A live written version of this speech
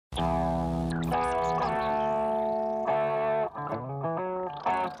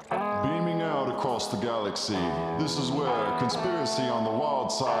the galaxy. This is where conspiracy on the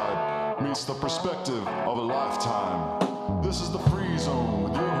wild side meets the perspective of a lifetime. This is the Free Zone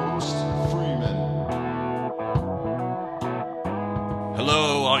with your host, Freeman.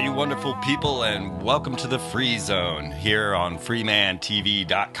 Hello, all you wonderful people, and welcome to the Free Zone here on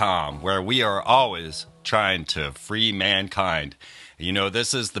freemantv.com, where we are always trying to free mankind. You know,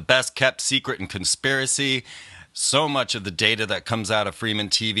 this is the best kept secret in conspiracy. So much of the data that comes out of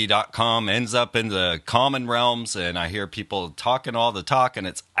freemantv.com ends up in the common realms, and I hear people talking all the talk, and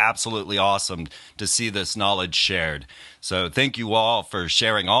it's absolutely awesome to see this knowledge shared. So thank you all for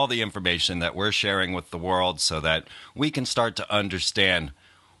sharing all the information that we're sharing with the world so that we can start to understand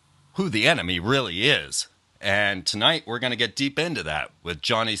who the enemy really is. And tonight we're going to get deep into that with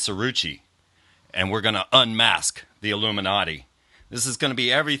Johnny Cirucci, and we're going to unmask the Illuminati. This is going to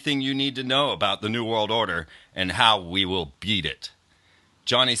be everything you need to know about the New World Order and how we will beat it.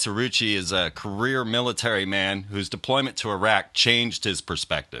 Johnny Cirucci is a career military man whose deployment to Iraq changed his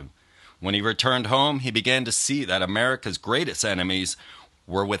perspective. When he returned home, he began to see that America's greatest enemies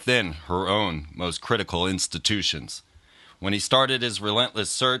were within her own most critical institutions. When he started his relentless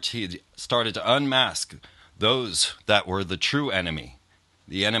search, he started to unmask those that were the true enemy,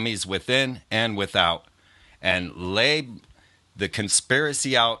 the enemies within and without, and lay the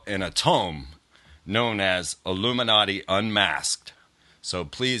conspiracy out in a tome known as Illuminati Unmasked. So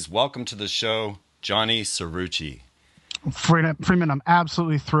please welcome to the show, Johnny Cirucci. Freeman, I'm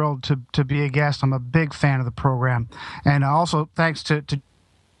absolutely thrilled to be a guest. I'm a big fan of the program. And also thanks to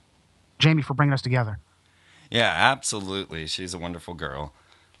Jamie for bringing us together. Yeah, absolutely. She's a wonderful girl.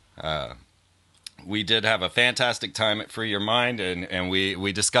 We did have a fantastic time at Free Your Mind, and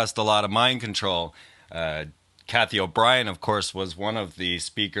we discussed a lot of mind control. Kathy O'Brien, of course, was one of the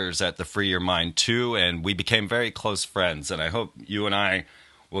speakers at the Free Your Mind 2, and we became very close friends. And I hope you and I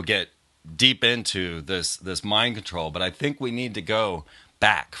will get deep into this mind control. But I think we need to go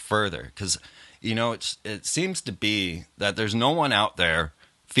back further because, you know, it seems to be that there's no one out there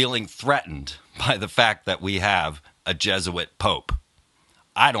feeling threatened by the fact that we have a Jesuit Pope.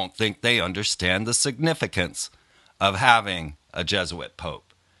 I don't think they understand the significance of having a Jesuit Pope.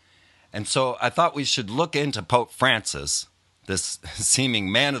 And so I thought we should look into Pope Francis, this seeming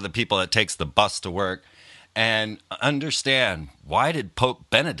man of the people that takes the bus to work, and understand why did Pope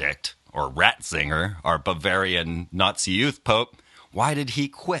Benedict, or Ratzinger, our Bavarian Nazi youth pope, why did he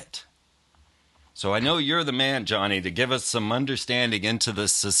quit? So I know you're the man, Johnny, to give us some understanding into the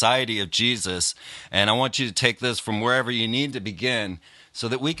Society of Jesus, and I want you to take this from wherever you need to begin so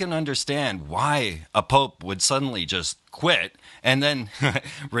that we can understand why a pope would suddenly just quit and then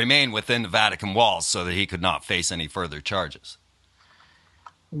remain within the Vatican walls so that he could not face any further charges.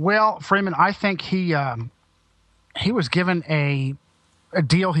 Well, Freeman, I think he was given a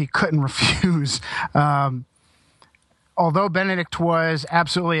deal he couldn't refuse. Although Benedict was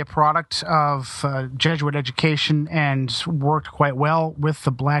absolutely a product of Jesuit education and worked quite well with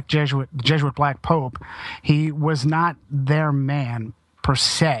the Jesuit Black Pope, he was not their man per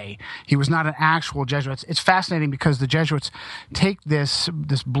se. He was not an actual Jesuit. It's fascinating because the Jesuits take this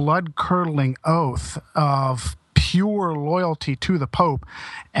blood-curdling oath of pure loyalty to the Pope,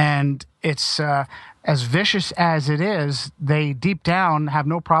 and it's as vicious as it is, they deep down have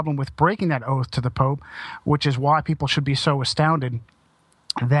no problem with breaking that oath to the Pope, which is why people should be so astounded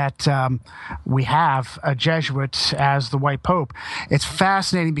that we have a Jesuit as the white Pope. It's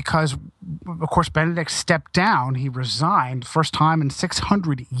fascinating because, of course, Benedict stepped down. He resigned. First time in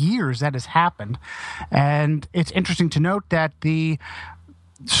 600 years that has happened. And it's interesting to note that the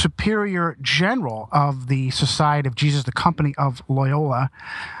superior general of the Society of Jesus, the Company of Loyola,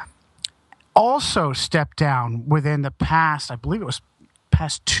 also stepped down within the past, I believe it was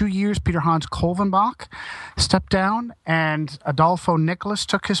past 2 years. Peter Hans Kolvenbach stepped down and Adolfo Nicholas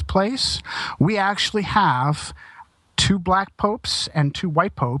took his place. We actually have 2 black popes and 2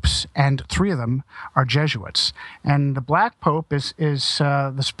 white popes, and 3 of them are Jesuits. And the black pope is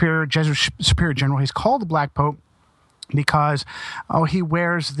the superior general. He's called the black pope because he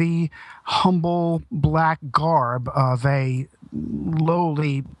wears the humble black garb of a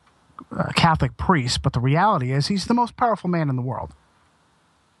lowly Catholic priest, but the reality is he's the most powerful man in the world.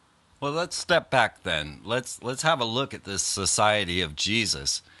 Well, let's step back then. Let's have a look at this Society of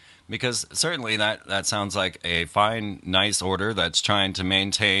Jesus, because certainly that sounds like a fine, nice order that's trying to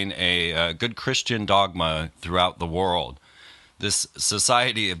maintain a good Christian dogma throughout the world. This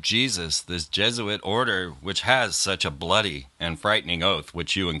Society of Jesus, this Jesuit order, which has such a bloody and frightening oath,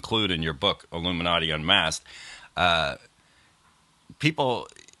 which you include in your book, Illuminati Unmasked, people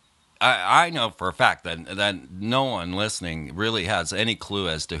I know for a fact that no one listening really has any clue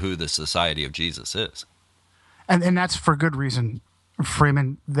as to who the Society of Jesus is. And that's for good reason,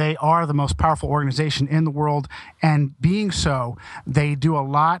 Freeman. They are the most powerful organization in the world, and being so, they do a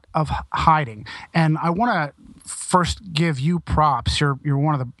lot of hiding. And I want to first give you props. You're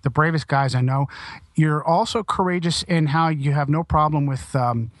one of the bravest guys I know. You're also courageous in how you have no problem with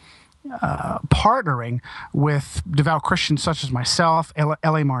partnering with devout Christians such as myself,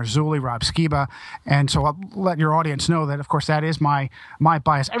 L.A. Marzulli, Rob Skiba. And so I'll let your audience know that, of course, that is my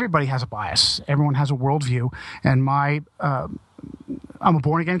bias. Everybody has a bias. Everyone has a worldview. And I'm a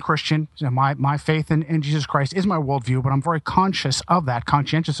born-again Christian. You know, my faith in Jesus Christ is my worldview, but I'm very conscious of that,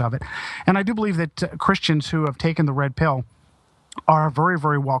 conscientious of it. And I do believe that Christians who have taken the red pill are very,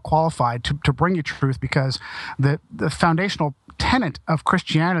 very well qualified to bring you truth, because the foundational tenet of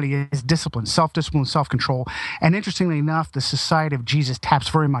Christianity is discipline, self-discipline, self-control. And interestingly enough, the Society of Jesus taps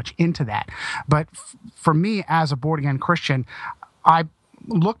very much into that. But for me, as a born-again Christian, I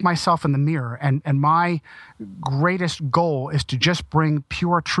look myself in the mirror, and my greatest goal is to just bring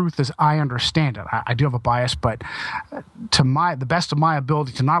pure truth as I understand it. I do have a bias, but to the best of my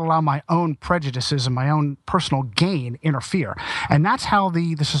ability, to not allow my own prejudices and my own personal gain interfere. And that's how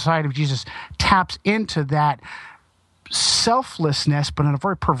the Society of Jesus taps into that selflessness, but in a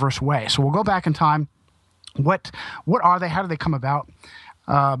very perverse way. So we'll go back in time. What are they? How do they come about?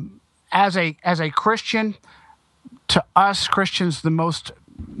 As a Christian, to us Christians, the most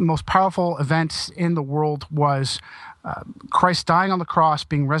powerful event in the world was Christ dying on the cross,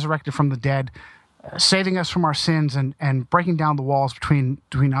 being resurrected from the dead, saving us from our sins, and breaking down the walls between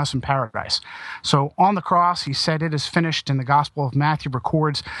us and paradise. So on the cross, he said, "It is finished," and the Gospel of Matthew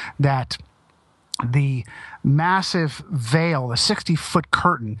records that the massive veil, the 60-foot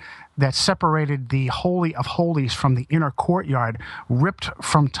curtain that separated the Holy of Holies from the inner courtyard, ripped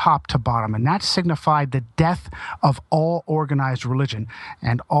from top to bottom. And that signified the death of all organized religion.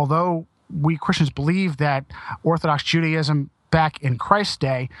 And although we Christians believe that Orthodox Judaism back in Christ's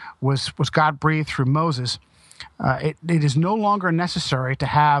day was God-breathed through Moses, it is no longer necessary to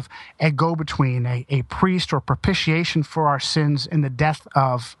have a go-between, a priest or propitiation for our sins in the death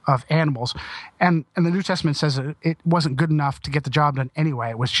of animals. And the New Testament says it wasn't good enough to get the job done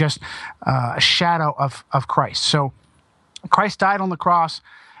anyway. It was just a shadow of Christ. So Christ died on the cross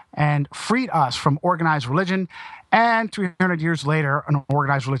and freed us from organized religion, and 300 years later, an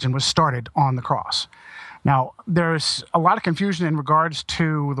organized religion was started on the cross. Now, there's a lot of confusion in regards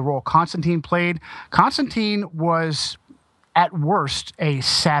to the role Constantine played. Constantine was, at worst, a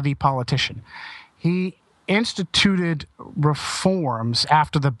savvy politician. He instituted reforms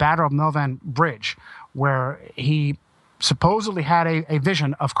after the Battle of Milvian Bridge, where he supposedly had a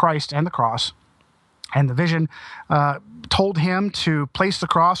vision of Christ and the cross. And the vision told him to place the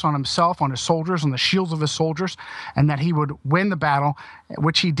cross on himself, on his soldiers, on the shields of his soldiers, and that he would win the battle,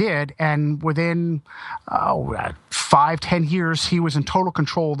 which he did. And within 5-10 years, he was in total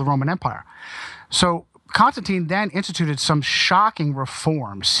control of the Roman Empire. So Constantine then instituted some shocking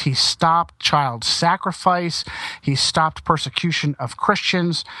reforms. He stopped child sacrifice. He stopped persecution of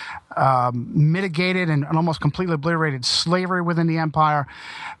Christians, mitigated and almost completely obliterated slavery within the empire.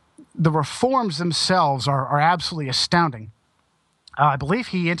 The reforms themselves are absolutely astounding. I believe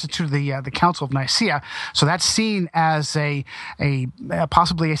he instituted the Council of Nicaea, so that's seen as a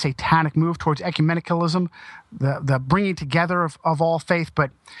possibly a satanic move towards ecumenicalism, the bringing together of all faith.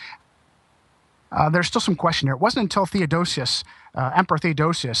 But there's still some question here. It wasn't until Theodosius, Emperor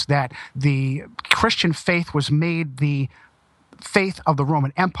Theodosius, that the Christian faith was made the faith of the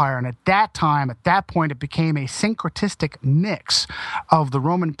Roman Empire. And at that point, it became a syncretistic mix of the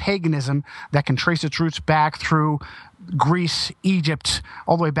Roman paganism that can trace its roots back through Greece, Egypt,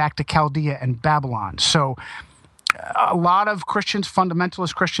 all the way back to Chaldea and Babylon. So a lot of Christians,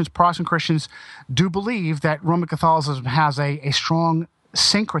 fundamentalist Christians, Protestant Christians, do believe that Roman Catholicism has a strong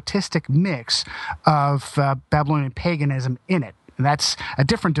syncretistic mix of Babylonian paganism in it. And that's a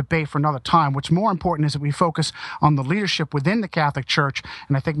different debate for another time. What's more important is that we focus on the leadership within the Catholic Church,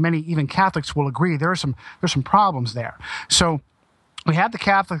 and I think many, even Catholics, will agree there's some problems there. So we have the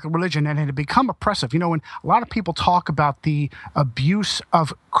Catholic religion, and it had become oppressive. You know, when a lot of people talk about the abuse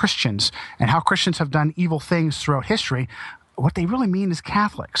of Christians and how Christians have done evil things throughout history, what they really mean is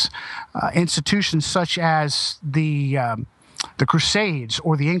Catholics. Institutions such as the Crusades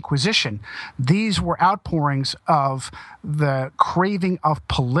or the Inquisition, these were outpourings of the craving of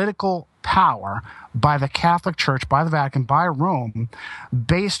political power by the Catholic Church, by the Vatican, by Rome,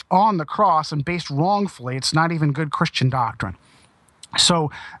 based on the cross and based wrongfully. It's not even good Christian doctrine.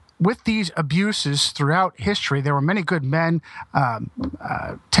 So with these abuses throughout history, there were many good men,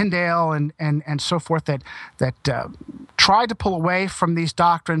 Tyndale and so forth, that tried to pull away from these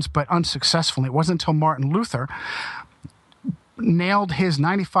doctrines, but unsuccessfully. It wasn't until Martin Luther nailed his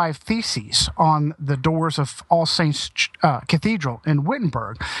 95 Theses on the doors of All Saints Cathedral in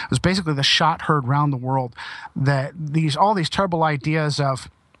Wittenberg. It was basically the shot heard round the world that all these terrible ideas of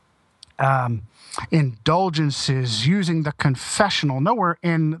indulgences, using the confessional. Nowhere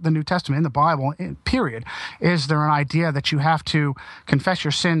in the New Testament, in the Bible, period, is there an idea that you have to confess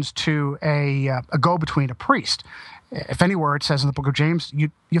your sins to a go-between, a priest. If anywhere it says in the book of James,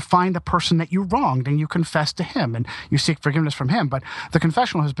 you find the person that you wronged and you confess to him and you seek forgiveness from him. But the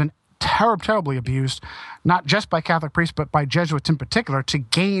confessional has been terribly abused, not just by Catholic priests, but by Jesuits in particular, to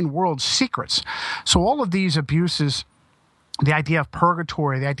gain world secrets. So all of these abuses, the idea of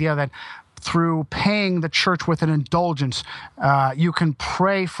purgatory, the idea that through paying the church with an indulgence, you can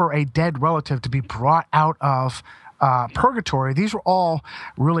pray for a dead relative to be brought out of purgatory. These were all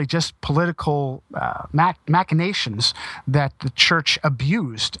really just political machinations that the church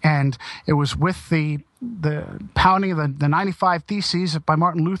abused. And it was with the pounding of the 95 Theses by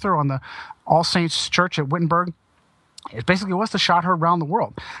Martin Luther on the All Saints Church at Wittenberg. It basically was the shot heard around the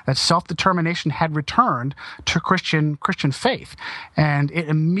world that self-determination had returned to Christian faith. And it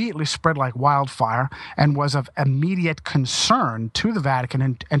immediately spread like wildfire and was of immediate concern to the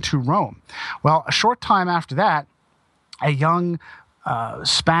Vatican and to Rome. Well, a short time after that, a young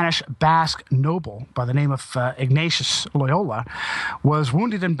Spanish Basque noble by the name of Ignatius Loyola was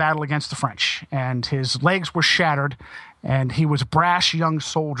wounded in battle against the French, and his legs were shattered, and he was a brash young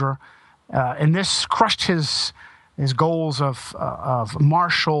soldier, and this crushed his goals of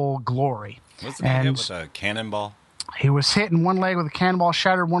martial glory. Wasn't he hit with a cannonball? He was hit in one leg with a cannonball,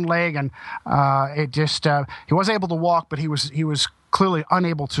 shattered one leg, and he was able to walk, but he was clearly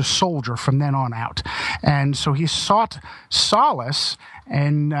unable to soldier from then on out. And so he sought solace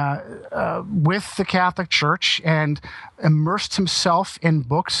with the Catholic Church and immersed himself in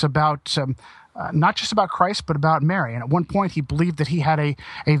books about not just about Christ, but about Mary. And at one point, he believed that he had a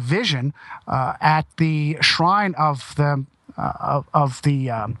vision at the shrine of the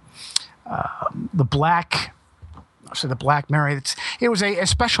Black. So the Black Mary. It was a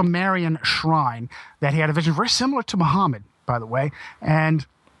special Marian shrine that he had a vision, very similar to Muhammad, by the way, and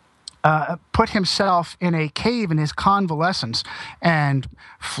put himself in a cave in his convalescence and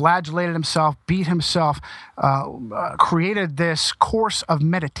flagellated himself, beat himself, created this course of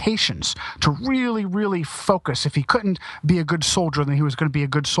meditations to really, really focus. If he couldn't be a good soldier, then he was going to be a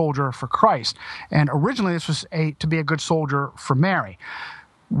good soldier for Christ. And originally this was to be a good soldier for Mary.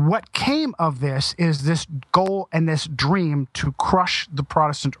 What came of this is this goal and this dream to crush the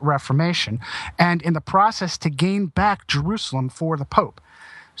Protestant Reformation, and in the process to gain back Jerusalem for the Pope.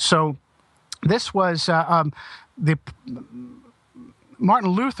 So this was Martin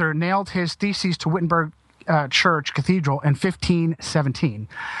Luther nailed his theses to Wittenberg Church Cathedral in 1517.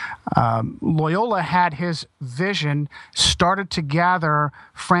 Loyola had his vision, started to gather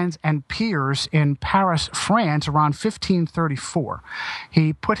friends and peers in Paris, France, around 1534.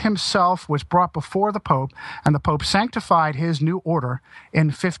 He was brought before the Pope, and the Pope sanctified his new order in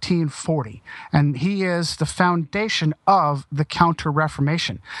 1540. And he is the foundation of the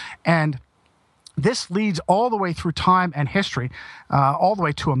Counter-Reformation. And this leads all the way through time and history, all the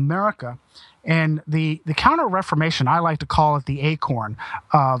way to America. And the Counter-Reformation, I like to call it the acorn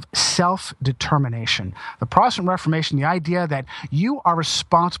of self-determination. The Protestant Reformation, the idea that you are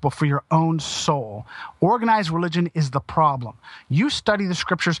responsible for your own soul. Organized religion is the problem. You study the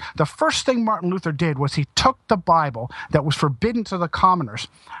scriptures. The first thing Martin Luther did was he took the Bible that was forbidden to the commoners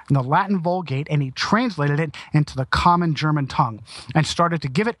in the Latin Vulgate, and he translated it into the common German tongue and started to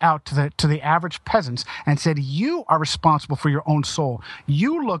give it out to the average peasants and said, you are responsible for your own soul.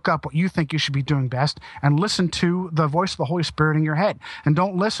 You look up what you think you should be doing best and listen to the voice of the Holy Spirit in your head. And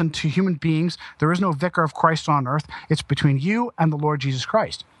don't listen to human beings. There is no vicar of Christ on earth. It's between you and the Lord Jesus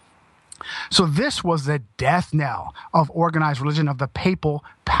Christ. So this was the death knell of organized religion, of the papal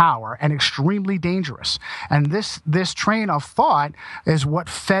power, and extremely dangerous. And this train of thought is what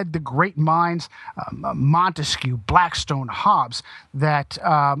fed the great minds, Montesquieu, Blackstone, Hobbes, that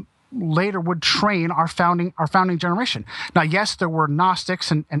later would train our founding generation. Now, yes, there were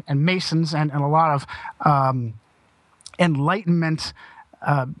Gnostics and Masons and a lot of Enlightenment,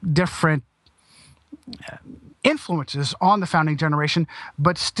 different influences on the founding generation,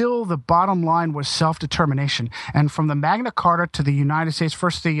 but still the bottom line was self-determination. And from the Magna Carta to the United States,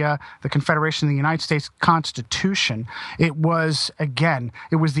 first the Confederation, the United States Constitution, it was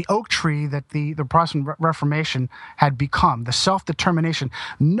the oak tree that the Protestant Reformation had become, the self-determination.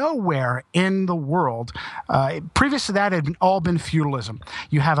 Nowhere in the world, previous to that, it had all been feudalism.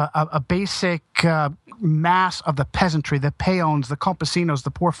 You have a basic mass of the peasantry, the peons, the campesinos,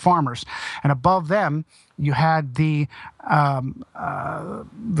 the poor farmers, and above them, you had the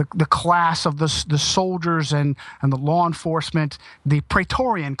class of the soldiers and the law enforcement, the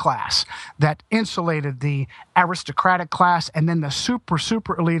Praetorian class that insulated the aristocratic class, and then the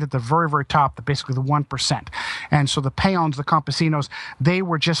super elite at the very, very top, basically the 1%. And so the peons, the campesinos, they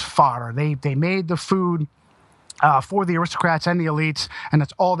were just fodder. They made the food for the aristocrats and the elites, and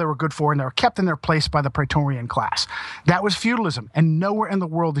that's all they were good for, and they were kept in their place by the Praetorian class. That was feudalism, and nowhere in the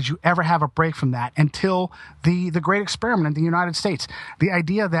world did you ever have a break from that until the Great Experiment in the United States. The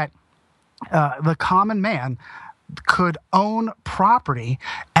idea that the common man could own property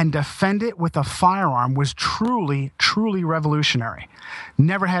and defend it with a firearm was truly, truly revolutionary.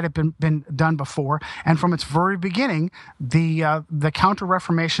 Never had it been done before. And from its very beginning, the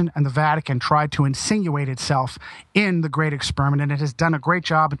Counter-Reformation and the Vatican tried to insinuate itself in the Great Experiment, and it has done a great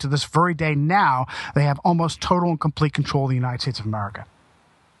job. And to this very day now, they have almost total and complete control of the United States of America.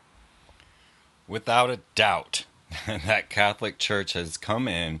 Without a doubt, that Catholic Church has come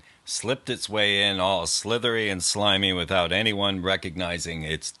in, slipped its way in all slithery and slimy without anyone recognizing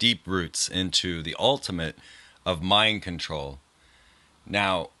its deep roots into the ultimate of mind control.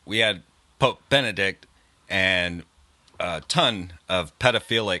 Now, we had Pope Benedict and a ton of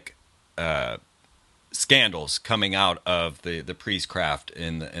pedophilic scandals coming out of the priestcraft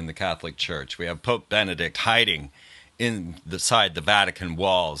in the Catholic Church. We have Pope Benedict hiding inside the Vatican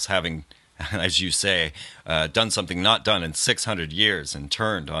walls, having, as you say, done something not done in 600 years and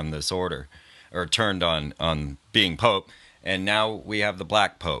turned on this order, or turned on being Pope. And now we have the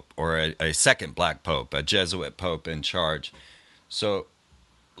Black Pope, or a second Black Pope, a Jesuit Pope in charge. So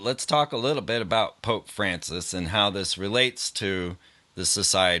let's talk a little bit about Pope Francis and how this relates to the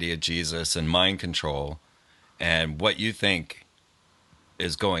Society of Jesus and mind control, and what you think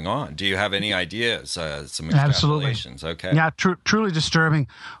is going on. Do you have any ideas, some extrapolations? Absolutely. Okay. Yeah, truly disturbing.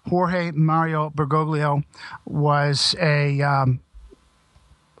 Jorge Mario Bergoglio was a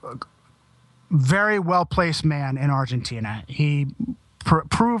very well-placed man in Argentina. He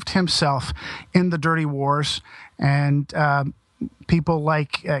proved himself in the dirty wars, and people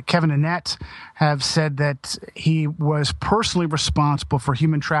like Kevin Annett have said that he was personally responsible for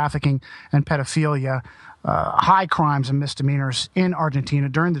human trafficking and pedophilia, high crimes and misdemeanors in Argentina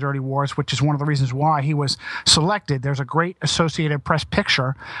during the Dirty Wars, which is one of the reasons why he was selected. There's a great Associated Press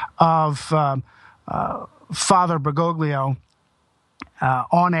picture of Father Bergoglio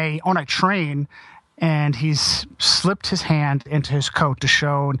on a train, and he's slipped his hand into his coat to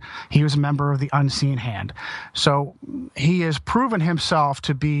show he was a member of the unseen hand. So he has proven himself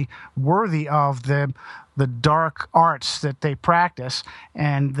to be worthy of the dark arts that they practice,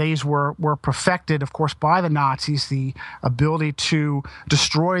 and these were perfected, of course, by the Nazis, the ability to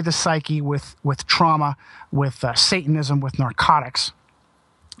destroy the psyche with trauma, with Satanism, with narcotics,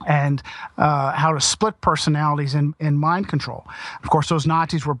 and how to split personalities in mind control. Of course, those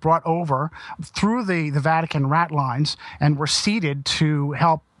Nazis were brought over through the Vatican rat lines and were seated to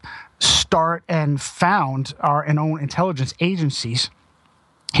help start and found our own intelligence agencies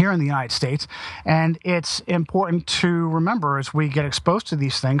here in the United States. And it's important to remember, as we get exposed to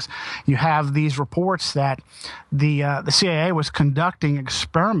these things, you have these reports that the CIA was conducting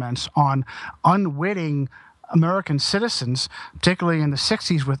experiments on unwitting American citizens, particularly in the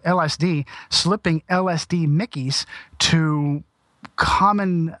 60s with LSD, slipping LSD Mickeys to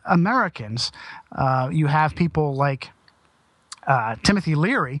common Americans. You have people like Timothy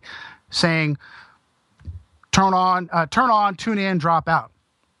Leary saying, turn on, tune in, drop out.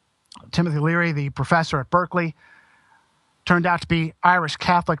 Timothy Leary, the professor at Berkeley, turned out to be Irish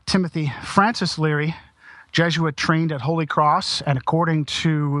Catholic Timothy Francis Leary, Jesuit trained at Holy Cross, and according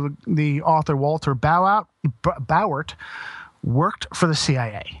to the author Walter Bauert, worked for the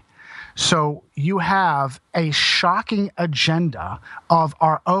CIA. So you have a shocking agenda of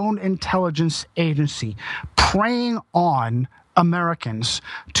our own intelligence agency preying on Americans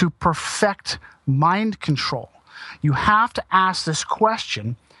to perfect mind control. You have to ask this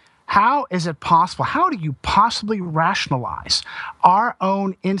question: how is it possible? How do you possibly rationalize our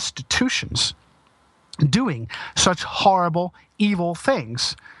own institutions doing such horrible, evil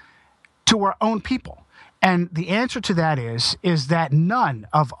things to our own people? And the answer to that is that none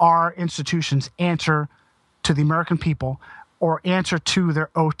of our institutions answer to the American people or answer to their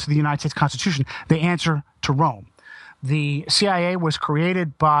oath to the United States Constitution. They answer to Rome. The CIA was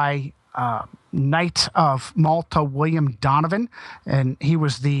created by Knight of Malta William Donovan, and he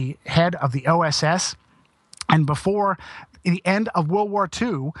was the head of the OSS. And before the end of World War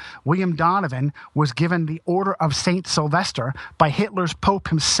II, William Donovan was given the Order of St. Sylvester by Hitler's Pope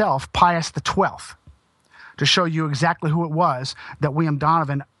himself, Pius XII, to show you exactly who it was that William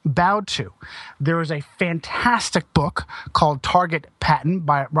Donovan bowed to. There is a fantastic book called Target Patent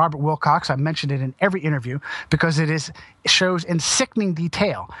by Robert Wilcox. I mentioned it in every interview because it shows in sickening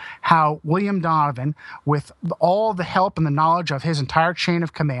detail how William Donovan, with all the help and the knowledge of his entire chain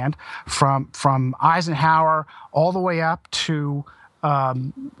of command, from Eisenhower all the way up to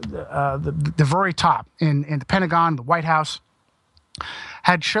the very top in the Pentagon, the White House,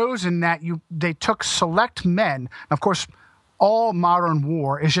 had chosen that they took select men. Of course, all modern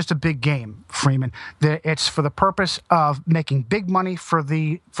war is just a big game, Freeman. It's for the purpose of making big money for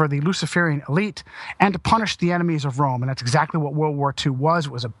the Luciferian elite and to punish the enemies of Rome. And that's exactly what World War II was.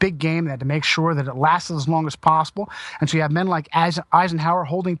 It was a big game. They had to make sure that it lasted as long as possible. And so you have men like Eisenhower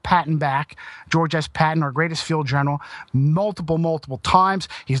holding Patton back, George S. Patton, our greatest field general, multiple times.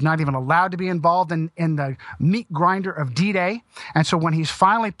 He's not even allowed to be involved in the meat grinder of D-Day. And so when he's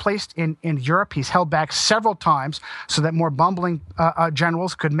finally placed in Europe, he's held back several times so that more bumbling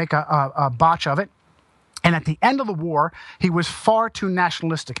generals could make a botch of it. And at the end of the war, he was far too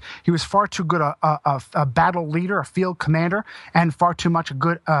nationalistic. He was far too good a battle leader, a field commander, and far too much a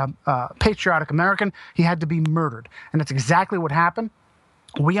good patriotic American. He had to be murdered. And that's exactly what happened.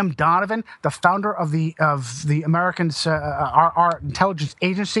 William Donovan, the founder of the Americans, our intelligence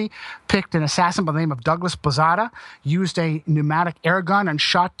agency, picked an assassin by the name of Douglas Bozada, used a pneumatic air gun and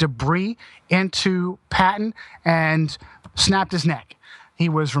shot debris into Patton and snapped his neck. He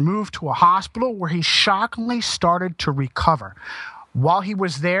was removed to a hospital where he shockingly started to recover. While he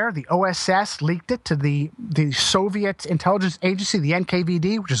was there, the OSS leaked it to the Soviet intelligence agency, the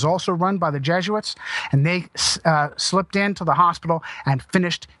NKVD, which is also run by the Jesuits, and they slipped into the hospital and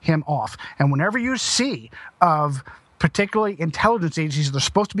finished him off. And whenever you see of particularly intelligence agencies that are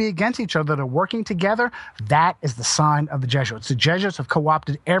supposed to be against each other, that are working together, that is the sign of the Jesuits. The Jesuits have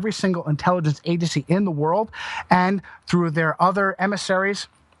co-opted every single intelligence agency in the world, and through their other emissaries,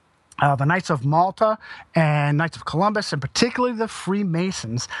 the Knights of Malta and Knights of Columbus, and particularly the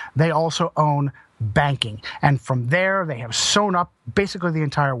Freemasons, they also own banking. And from there, they have sewn up basically the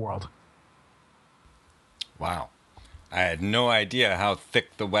entire world. Wow. I had no idea how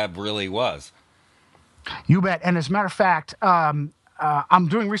thick the web really was. You bet. And as a matter of fact, I'm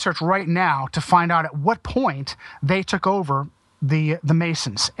doing research right now to find out at what point they took over the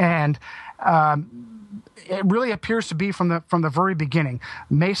Masons. And it really appears to be from the very beginning.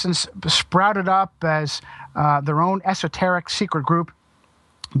 Masons sprouted up as their own esoteric secret group,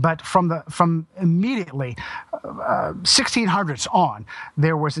 but from immediately 1600s on,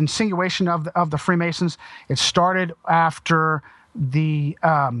 there was insinuation of the Freemasons. It started after the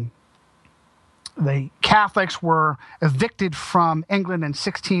Catholics were evicted from England in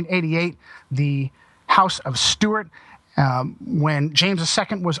 1688. The House of Stuart, when James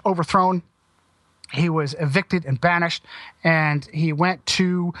II was overthrown, he was evicted and banished, and he went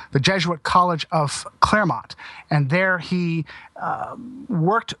to the Jesuit College of Claremont. And there he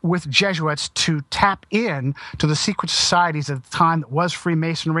worked with Jesuits to tap in to the secret societies at the time that was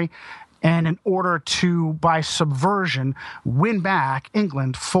Freemasonry, and in order to, by subversion, win back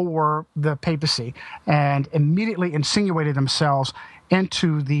England for the papacy, and immediately insinuated themselves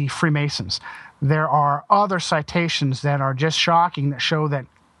into the Freemasons. There are other citations that are just shocking that show that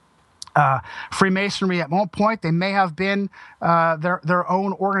Freemasonry, at one point, they may have been their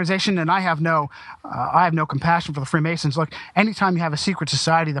own organization, and I have no compassion for the Freemasons. Look, anytime you have a secret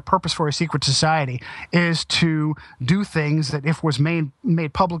society, the purpose for a secret society is to do things that, if was made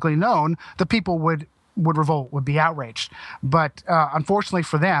publicly known, the people would revolt, would be outraged. But unfortunately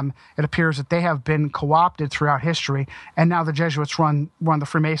for them, it appears that they have been co-opted throughout history, and now the Jesuits run the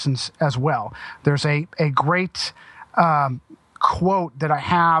Freemasons as well. There's a great quote that I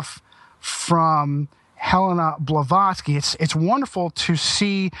have from Helena Blavatsky. It's wonderful to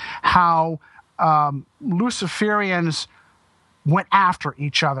see how Luciferians went after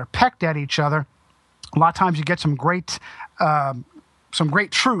each other, pecked at each other. A lot of times you get some great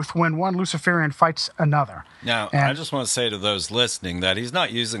truth when one Luciferian fights another. Now, I just want to say to those listening that he's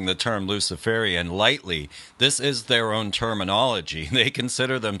not using the term Luciferian lightly. This is their own terminology. They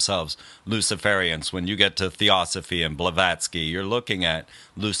consider themselves Luciferians. When you get to Theosophy and Blavatsky, you're looking at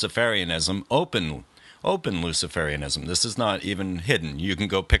Luciferianism open Luciferianism. This is not even hidden. You can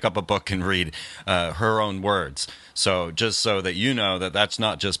go pick up a book and read her own words. So just so that you know that that's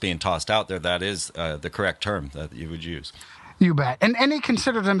not just being tossed out there, that is the correct term that you would use. You bet. And they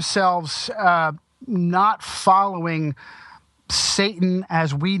consider themselves not following Satan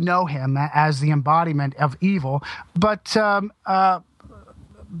as we know him, as the embodiment of evil, but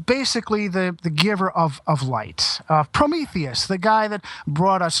basically the giver of light. Prometheus, the guy that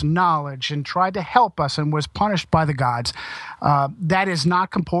brought us knowledge and tried to help us and was punished by the gods. That is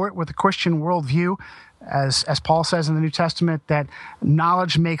not comport with the Christian worldview. As Paul says in the New Testament, that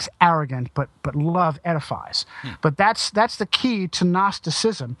knowledge makes arrogant, but love edifies. But that's the key to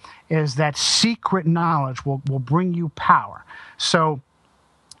Gnosticism, is that secret knowledge will bring you power. So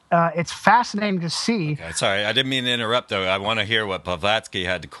it's fascinating to see. Okay, sorry, I didn't mean to interrupt, though. I want to hear what Blavatsky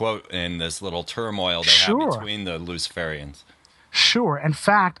had to quote in this little turmoil they have between the Luciferians. Sure. In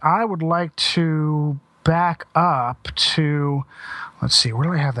fact, I would like to back up to, let's see, where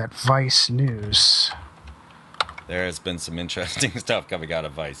do I have that Vice news? There has been some interesting stuff coming out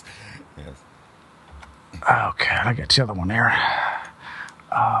of Vice. Yes. Okay, I got the other one there.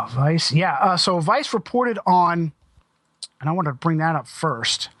 Vice, yeah. So Vice reported on, and I wanted to bring that up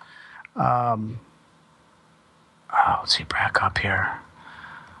first. Let's see, back up here.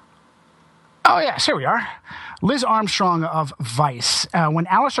 Oh, yes, here we are. Liz Armstrong of Vice. When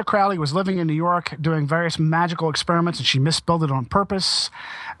Aleister Crowley was living in New York doing various magical experiments, and she misspelled it on purpose,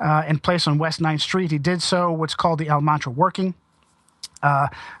 in place on West 9th Street, he did so, what's called the El Mantra working.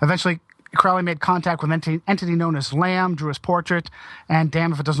 Eventually, Crowley made contact with an entity known as Lamb, drew his portrait, and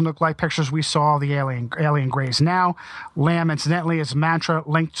damn if it doesn't look like pictures we saw of the alien grays now. Lamb, incidentally, is a mantra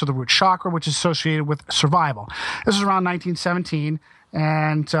linked to the root chakra, which is associated with survival. This is around 1917,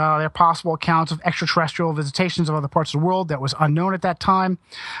 and there are possible accounts of extraterrestrial visitations of other parts of the world that was unknown at that time.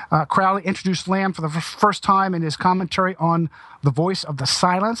 Crowley introduced Lamb for the first time in his commentary on The Voice of the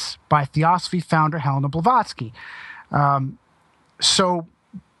Silence by Theosophy founder Helena Blavatsky. So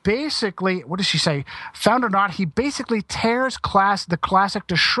basically, what does she say? Found or not, he basically tears the classic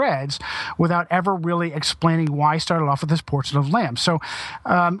to shreds without ever really explaining why he started off with this portrait of Lamb. So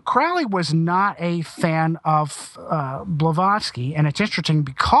Crowley was not a fan of Blavatsky, and it's interesting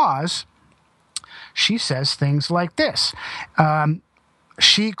because she says things like this.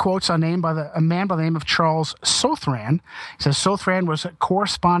 She quotes a man by the name of Charles Sothran. He says Sothran was a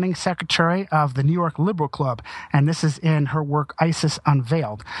corresponding secretary of the New York Liberal Club, and this is in her work Isis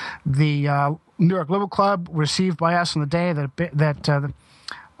Unveiled. The New York Liberal Club received by us on the day that Mr.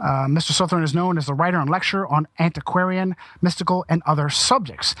 Sothran is known as the writer and lecturer on antiquarian, mystical, and other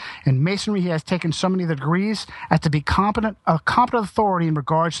subjects. In Masonry, he has taken so many of the degrees as to be a competent authority in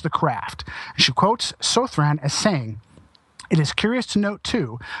regards to the craft. And she quotes Sothran as saying, "It is curious to note,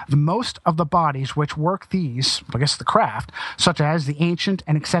 too, the most of the bodies which work these, the craft, such as the ancient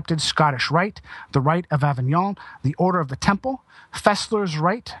and accepted Scottish Rite, the Rite of Avignon, the Order of the Temple, Fessler's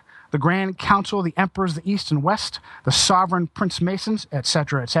Rite, the Grand Council of the Emperors of the East and West, the Sovereign Prince Masons,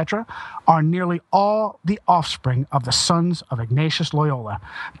 etc., are nearly all the offspring of the sons of Ignatius Loyola.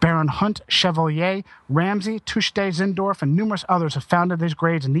 Baron Hunt, Chevalier, Ramsay, Tushte, Zindorf, and numerous others have founded these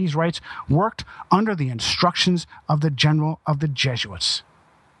grades, and these rites worked under the instructions of the General of the Jesuits."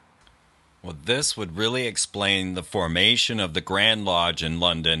 Well, this would really explain the formation of the Grand Lodge in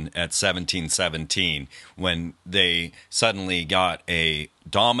London at 1717, when they suddenly got a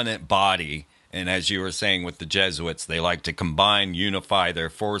dominant body. And as you were saying with the Jesuits, they like to combine, unify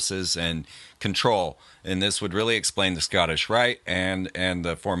their forces and control. And this would really explain the Scottish Rite and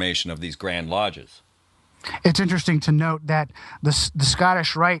the formation of these Grand Lodges. It's interesting to note that the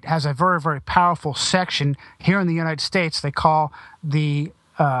Scottish Rite has a very, very powerful section here in the United States. They call the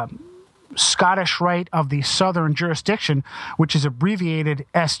Scottish Rite of the Southern Jurisdiction, which is abbreviated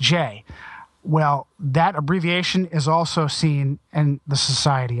SJ. Well, that abbreviation is also seen in the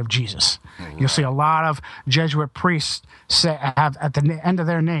Society of Jesus. Right. You'll see a lot of Jesuit priests have at the end of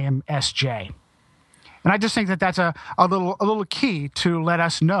their name SJ. And I just think that that's a little key to let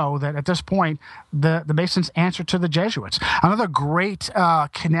us know that at this point, the Masons answer to the Jesuits. Another great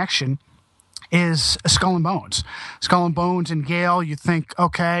connection is Skull and Bones. Skull and Bones in Yale, you think,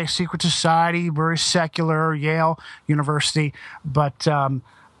 okay, secret society, very secular, Yale University. But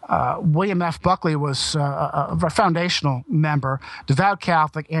William F. Buckley was a foundational member, devout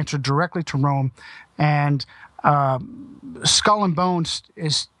Catholic, answered directly to Rome. And Skull and Bones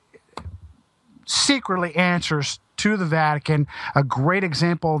secretly answers to the Vatican. A great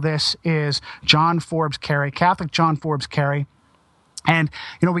example of this is John Forbes Carey, Catholic John Forbes Carey. And,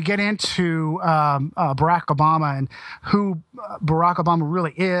 we get into Barack Obama and who Barack Obama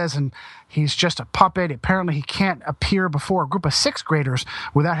really is, and he's just a puppet. Apparently, he can't appear before a group of sixth graders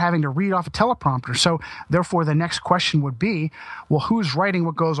without having to read off a teleprompter. So, therefore, the next question would be, well, who's writing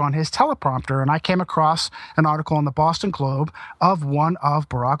what goes on his teleprompter? And I came across an article in the Boston Globe of one of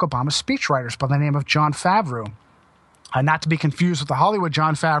Barack Obama's speechwriters by the name of Jon Favreau. Not to be confused with the Hollywood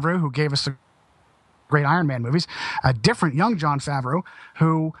Jon Favreau, who gave us the great Iron Man movies, a different young Jon Favreau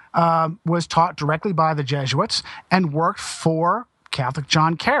who was taught directly by the Jesuits and worked for Catholic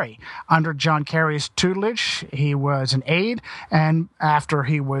John Kerry. Under John Kerry's tutelage, he was an aide, and after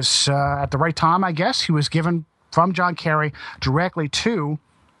he was at the right time, I guess, he was given from John Kerry directly to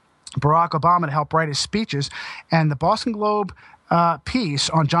Barack Obama to help write his speeches. And the Boston Globe piece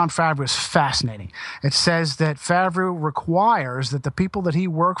on Jon Favreau is fascinating. It says that Favreau requires that the people that he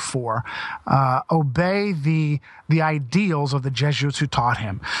worked for obey the ideals of the Jesuits who taught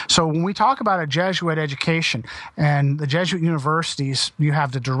him. So when we talk about a Jesuit education and the Jesuit universities, you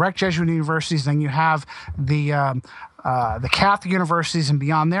have the direct Jesuit universities, then you have the Catholic universities, and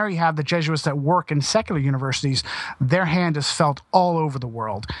beyond there, you have the Jesuits that work in secular universities. Their hand is felt all over the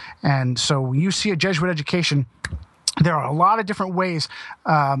world. And so when you see a Jesuit education, there are a lot of different ways,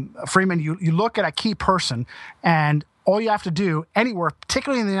 Freeman, you look at a key person, and all you have to do anywhere,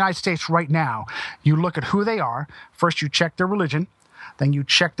 particularly in the United States right now, you look at who they are. First, you check their religion. Then you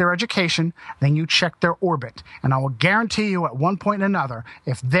check their education. Then you check their orbit. And I will guarantee you at one point or another,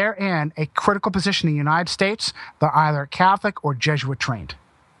 if they're in a critical position in the United States, they're either Catholic or Jesuit trained.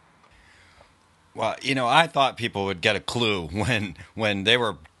 Well, I thought people would get a clue when they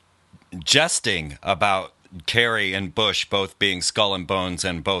were jesting about Kerry and Bush both being skull and bones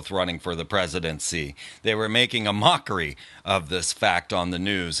and both running for the presidency. They were making a mockery of this fact on the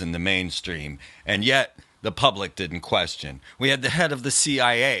news in the mainstream, and yet the public didn't question. We had the head of the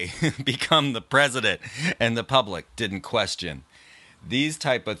CIA become the president, and the public didn't question. These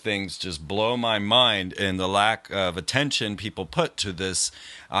type of things just blow my mind, and the lack of attention people put to this.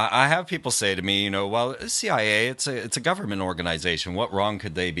 I have people say to me, well, CIA, it's a government organization. What wrong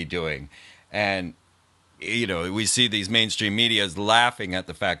could they be doing? And we see these mainstream medias laughing at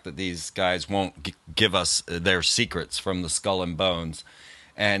the fact that these guys won't give us their secrets from the skull and bones.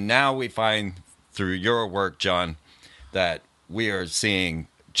 And now we find through your work, John, that we are seeing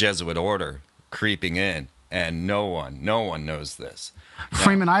Jesuit order creeping in, and no one knows this.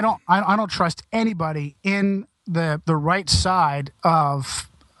 Freeman, I don't trust anybody in the right side of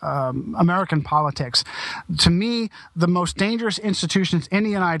American politics. To me, the most dangerous institutions in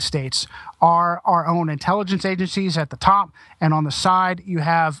the United States are our own intelligence agencies at the top, and on the side, you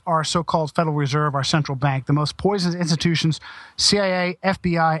have our so-called Federal Reserve, our central bank. The most poisonous institutions, CIA,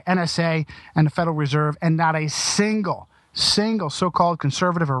 FBI, NSA, and the Federal Reserve, and not a single so-called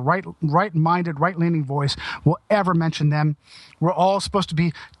conservative or right-minded, right-leaning voice will ever mention them. We're all supposed to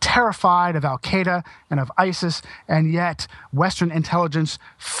be terrified of Al-Qaeda and of ISIS, and yet Western intelligence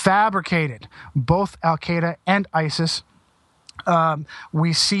fabricated both Al-Qaeda and ISIS.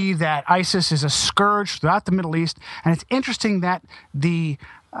 We see that ISIS is a scourge throughout the Middle East, and it's interesting that the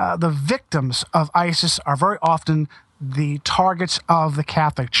victims of ISIS are very often the targets of the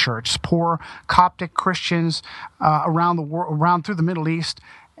Catholic Church. Poor Coptic Christians around the world, around through the Middle East,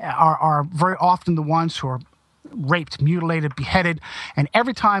 are very often the ones who are raped, mutilated, beheaded. And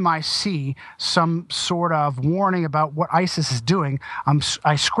every time I see some sort of warning about what ISIS is doing,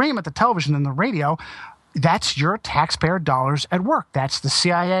 I scream at the television and the radio, that's your taxpayer dollars at work. That's the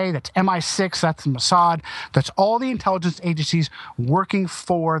CIA, that's MI6, that's the Mossad, that's all the intelligence agencies working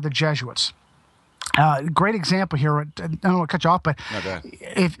for the Jesuits. Great example here. I don't want to cut you off, but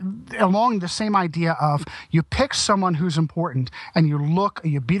if along the same idea of you pick someone who's important and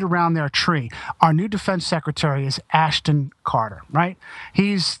you beat around their tree. Our new defense secretary is Ashton Carter, right?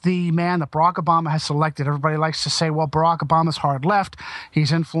 He's the man that Barack Obama has selected. Everybody likes to say, well, Barack Obama's hard left.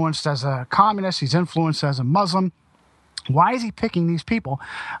 He's influenced as a communist. He's influenced as a Muslim. Why is he picking these people?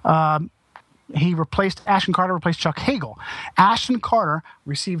 Ashton Carter replaced Chuck Hagel. Ashton Carter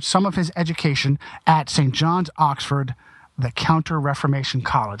received some of his education at St. John's, Oxford, the Counter-Reformation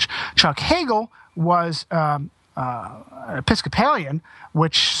College. Chuck Hagel was Episcopalian,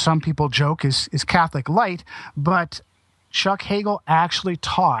 which some people joke is Catholic light, but Chuck Hagel actually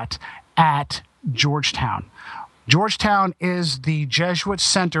taught at Georgetown. Georgetown is the Jesuit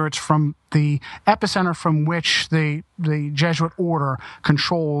center. It's from the epicenter from which the Jesuit order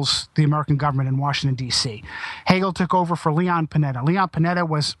controls the American government in Washington, D.C. Hagel took over for Leon Panetta. Leon Panetta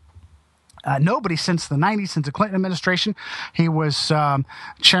was Nobody since the 90s, since the Clinton administration. He was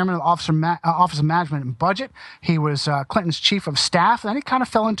chairman of the Office of Management and Budget. He was Clinton's chief of staff, and then he kind of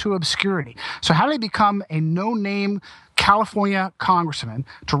fell into obscurity. So how did he become a no-name California congressman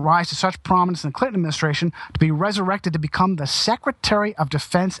to rise to such prominence in the Clinton administration, to be resurrected to become the Secretary of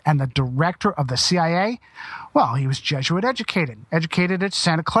Defense and the director of the CIA? Well, he was Jesuit educated at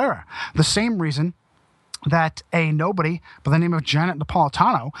Santa Clara. The same reason that a nobody by the name of Janet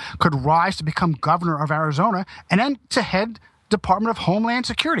Napolitano could rise to become governor of Arizona and then to head Department of Homeland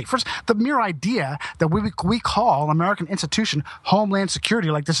Security. First, the mere idea that we call American institution Homeland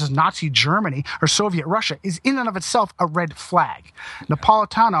Security, like this is Nazi Germany or Soviet Russia, is in and of itself a red flag.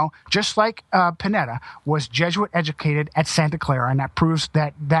 Napolitano, just like Panetta, was Jesuit educated at Santa Clara, and that proves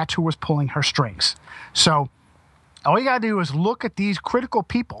that that's who was pulling her strings. So all you got to do is look at these critical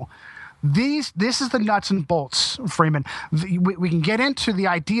people. This is the nuts and bolts, Freeman. We can get into the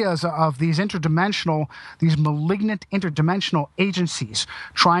ideas of these malignant interdimensional agencies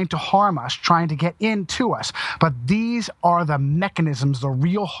trying to harm us, trying to get into us. But these are the mechanisms, the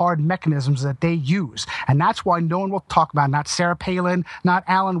real hard mechanisms that they use. And that's why no one will talk about, not Sarah Palin, not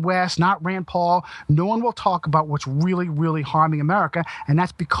Alan West, not Rand Paul. No one will talk about what's really, really harming America. And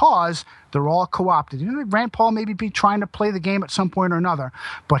that's because they're all co-opted. You know, Rand Paul may be trying to play the game at some point or another,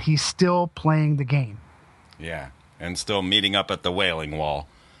 but he's still playing the game. Yeah, and still meeting up at the Wailing Wall.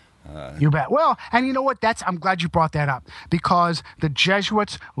 You bet. Well, and you know what? I'm glad you brought that up, because the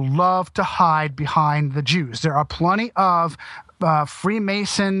Jesuits love to hide behind the Jews. There are plenty of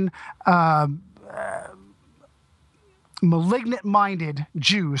Freemason malignant-minded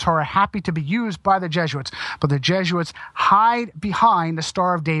Jews who are happy to be used by the Jesuits, but the Jesuits hide behind the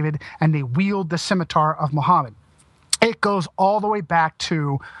Star of David and they wield the scimitar of Muhammad. It goes all the way back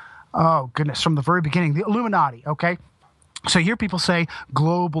to, oh goodness, from the very beginning, the Illuminati, okay? So you hear people say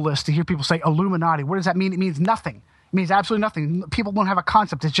globalist, you hear people say Illuminati. What does that mean? It means nothing. It means absolutely nothing. People don't have a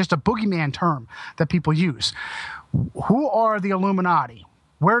concept. It's just a boogeyman term that people use. Who are the Illuminati?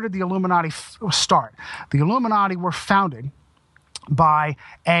 Where did the Illuminati start? The Illuminati were founded by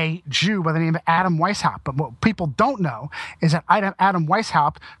a Jew by the name of Adam Weishaupt. But what people don't know is that Adam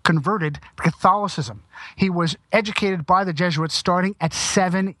Weishaupt converted to Catholicism. He was educated by the Jesuits starting at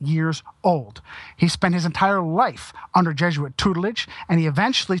 7 years old. He spent his entire life under Jesuit tutelage, and he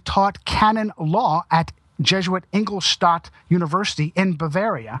eventually taught canon law at Jesuit Ingolstadt University in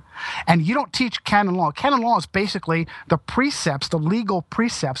Bavaria. And you don't teach canon law. Canon law is basically the precepts, the legal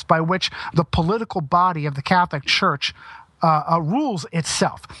precepts by which the political body of the Catholic Church rules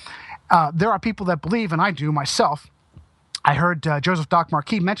itself. There are people that believe, and I do myself, I heard Joseph Doc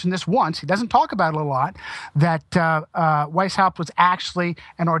Marquis mention this once. He doesn't talk about it a lot, that Weishaupt was actually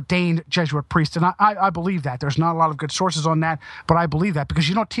an ordained Jesuit priest. And I believe that. There's not a lot of good sources on that, but I believe that because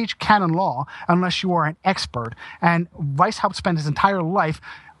you don't teach canon law unless you are an expert. And Weishaupt spent his entire life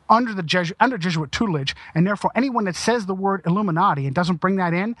under Jesuit tutelage, and therefore anyone that says the word Illuminati and doesn't bring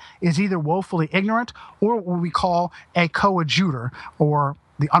that in is either woefully ignorant or what we call a coadjutor, or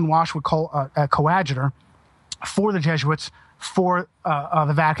the unwashed would call a coadjutor for the Jesuits, for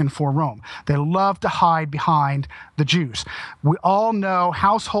the Vatican, for Rome. They love to hide behind the Jews. We all know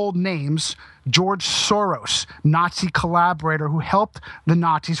household names. George Soros, Nazi collaborator who helped the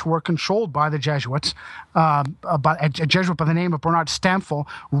Nazis who were controlled by the Jesuits. A Jesuit by the name of Bernard Stammfel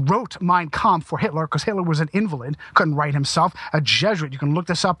wrote Mein Kampf for Hitler because Hitler was an invalid, couldn't write himself. A Jesuit, you can look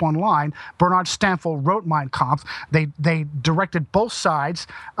this up online, Bernard Stammfel wrote Mein Kampf. They directed both sides.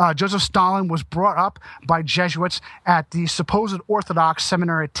 Joseph Stalin was brought up by Jesuits at the supposed Orthodox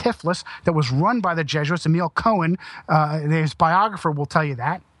seminary at Tiflis that was run by the Jesuits. Emil Cohen, his biographer, will tell you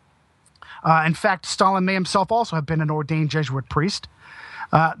that. In fact, Stalin may himself also have been an ordained Jesuit priest.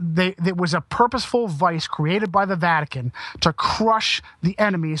 It was a purposeful vice created by the Vatican to crush the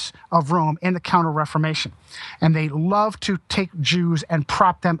enemies of Rome in the Counter-Reformation. And they love to take Jews and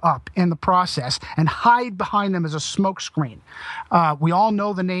prop them up in the process and hide behind them as a smokescreen. We all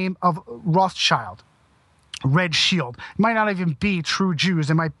know the name of Rothschild. Red Shield. It might not even be true Jews.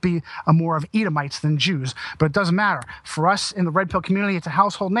 They might be more of Edomites than Jews, but it doesn't matter. For us in the Red Pill community, it's a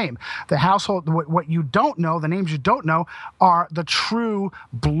household name. The household, what you don't know, the names you don't know, are the true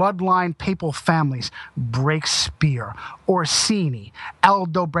bloodline papal families. Breakspear, Orsini,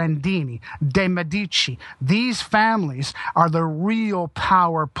 Aldobrandini, de Medici. These families are the real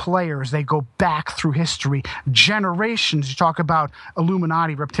power players. They go back through history, generations. You talk about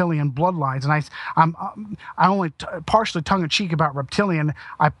Illuminati, reptilian bloodlines, and I only partially tongue-in-cheek about reptilian.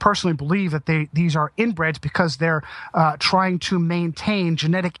 I personally believe that these are inbreds because they're trying to maintain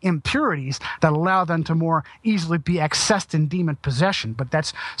genetic impurities that allow them to more easily be accessed in demon possession. But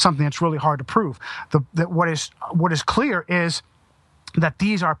that's something that's really hard to prove. What is clear is that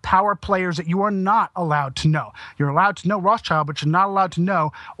these are power players that you are not allowed to know. You're allowed to know Rothschild, but you're not allowed to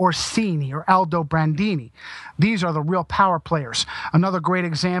know Orsini or Aldo Brandini. These are the real power players. Another great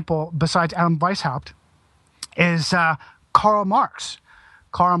example, besides Adam Weishaupt, is Karl Marx.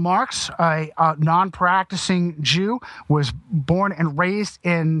 Karl Marx, a non-practicing Jew, was born and raised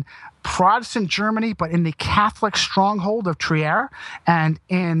in Protestant Germany, but in the Catholic stronghold of Trier, and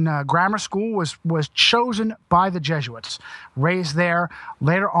in grammar school was chosen by the Jesuits. Raised there.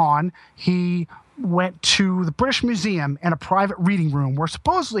 Later on, he went to the British Museum in a private reading room where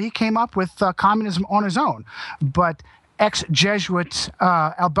supposedly he came up with communism on his own. But ex-Jesuit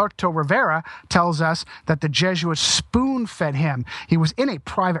Alberto Rivera tells us that the Jesuits spoon-fed him. He was in a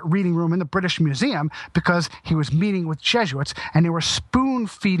private reading room in the British Museum because he was meeting with Jesuits, and they were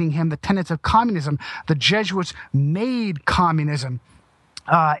spoon-feeding him the tenets of communism. The Jesuits made communism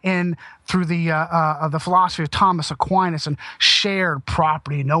through the philosophy of Thomas Aquinas and shared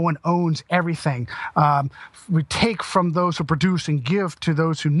property. No one owns everything. We take from those who produce and give to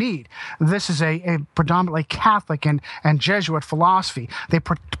those who need. This is a predominantly Catholic and Jesuit philosophy. They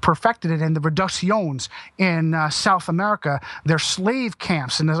perfected it in the reducciones in South America, their slave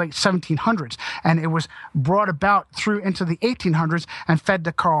camps in the late 1700s, and it was brought about through into the 1800s and fed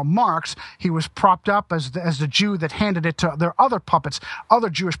to Karl Marx. He was propped up as the Jew that handed it to their other puppets, other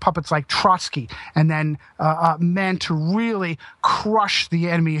Jewish puppets like Trotsky, and then men to really crush the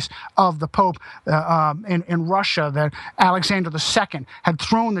enemies of the Pope in Russia. That Alexander II had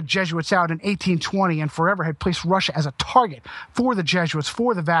thrown the Jesuits out in 1820 and forever had placed Russia as a target for the Jesuits,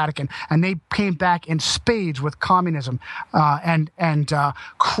 for the Vatican, and they came back in spades with communism and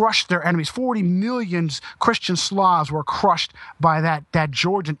crushed their enemies. 40 million Christian Slavs were crushed by that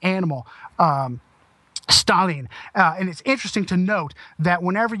Georgian animal, Stalin. And it's interesting to note that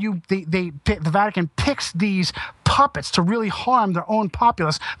whenever the Vatican picks these puppets to really harm their own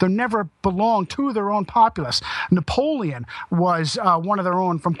populace, they never belong to their own populace. Napoleon was one of their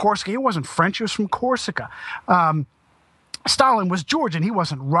own from Corsica. He wasn't French, he was from Corsica. Stalin was Georgian, he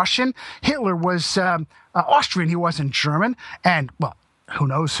wasn't Russian. Hitler was Austrian, he wasn't German. And, well, who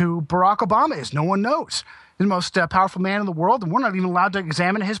knows who Barack Obama is? No one knows. The most powerful man in the world, and we're not even allowed to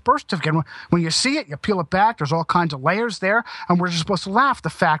examine his birth certificate. When you see it, you peel it back, there's all kinds of layers there, and we're just supposed to laugh at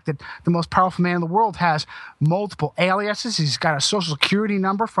the fact that the most powerful man in the world has multiple aliases. He's got a social security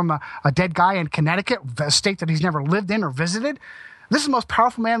number from a dead guy in Connecticut, a state that he's never lived in or visited. This is the most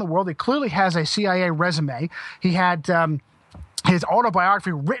powerful man in the world. He clearly has a CIA resume. He had his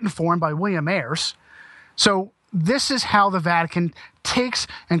autobiography written for him by William Ayers. So this is how the Vatican takes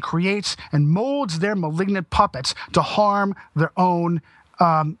and creates and molds their malignant puppets to harm their own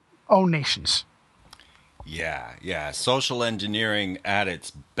nations. Yeah. Social engineering at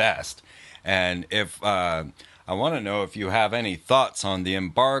its best. And if I want to know if you have any thoughts on the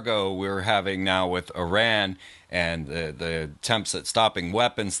embargo we're having now with Iran and the attempts at stopping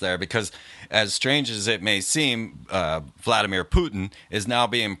weapons there, because as strange as it may seem, Vladimir Putin is now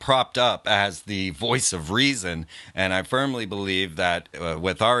being propped up as the voice of reason. And I firmly believe that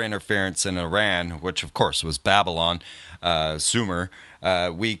with our interference in Iran, which of course was Babylon, Sumer,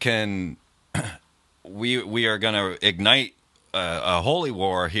 we are going to ignite a holy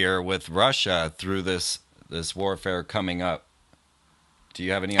war here with Russia through this warfare coming up. Do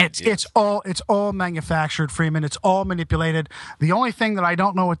you have any ideas? It's all manufactured, Freeman. It's all manipulated. The only thing that I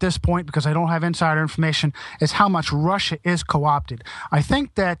don't know at this point, because I don't have insider information, is how much Russia is co-opted. I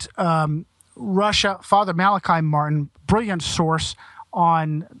think that Russia, Father Malachi Martin, brilliant source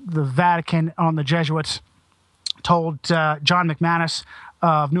on the Vatican, on the Jesuits, told John McManus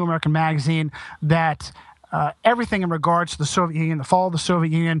of New American Magazine that everything in regards to the Soviet Union, the fall of the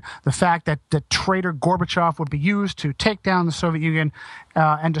Soviet Union, the fact that the traitor Gorbachev would be used to take down the Soviet Union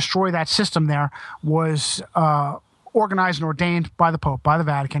and destroy that system there was organized and ordained by the Pope, by the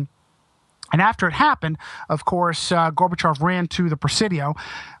Vatican. And after it happened, of course, Gorbachev ran to the Presidio.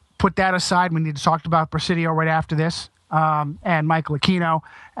 Put that aside. We need to talk about Presidio right after this, and Michael Aquino.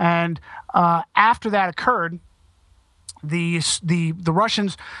 And after that occurred, Russia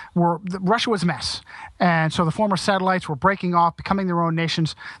was a mess, and so the former satellites were breaking off, becoming their own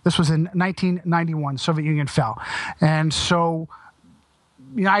nations. This was in 1991. The Soviet Union fell, and so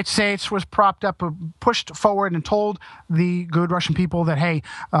United States was propped up, pushed forward, and told the good Russian people that, hey,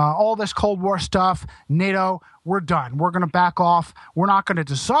 all this Cold War stuff, NATO, we're done. We're going to back off. We're not going to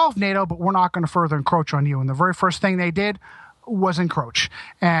dissolve NATO, but we're not going to further encroach on you. And the very first thing they did was encroach.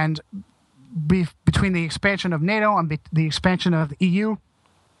 And between the expansion of NATO and the expansion of the EU,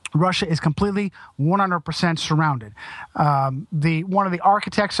 Russia is completely 100% surrounded. One of the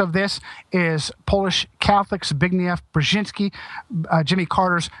architects of this is Polish Catholic Zbigniew Brzezinski, Jimmy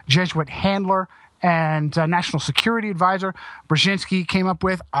Carter's Jesuit handler and national security advisor. Brzezinski came up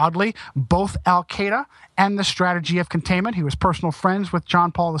with, oddly, both Al-Qaeda and the strategy of containment. He was personal friends with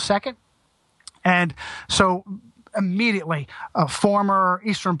John Paul II. And so immediately, former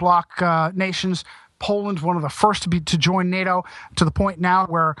Eastern Bloc nations, Poland's one of the first to join NATO, to the point now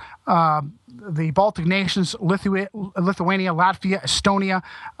where the Baltic nations, Lithuania, Latvia, Estonia,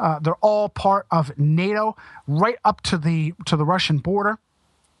 they're all part of NATO, right up to the Russian border.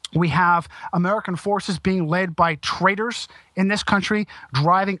 We have American forces being led by traitors in this country,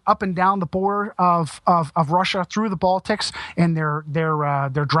 driving up and down the border of Russia through the Baltics in their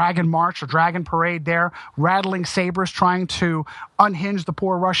dragon march or dragon parade there, rattling sabers, trying to unhinge the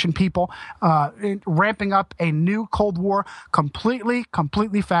poor Russian people, ramping up a new Cold War, completely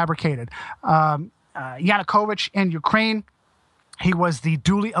fabricated. Yanukovych in Ukraine, he was the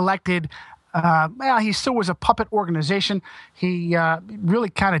duly elected. He still was a puppet organization. He really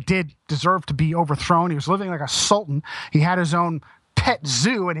kind of did deserve to be overthrown. He was living like a sultan. He had his own pet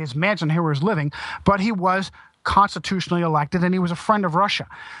zoo in his mansion here where he was living, but he was constitutionally elected, and he was a friend of Russia.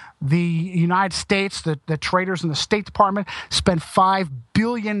 The United States, the traitors in the State Department, spent $5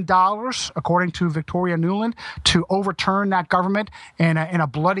 billion, according to Victoria Nuland, to overturn that government in a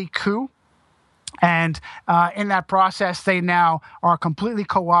bloody coup. And in that process, they now are completely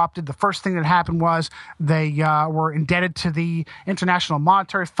co-opted. The first thing that happened was they were indebted to the International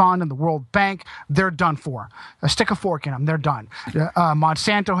Monetary Fund and the World Bank. They're done for. Stick a fork in them. They're done.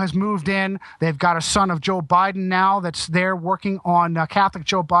 Monsanto has moved in. They've got a son of Joe Biden now that's there working on Catholic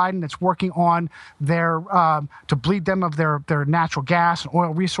Joe Biden that's working on their to bleed them of their natural gas and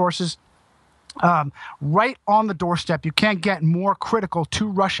oil resources. Right on the doorstep. You can't get more critical to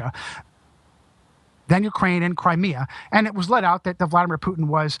Russia than Ukraine and Crimea, and it was let out that Vladimir Putin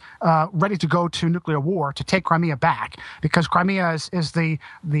was ready to go to nuclear war to take Crimea back, because Crimea is the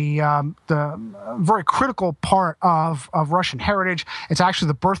very critical part of Russian heritage. It's actually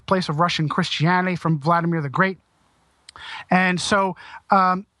the birthplace of Russian Christianity from Vladimir the Great, and so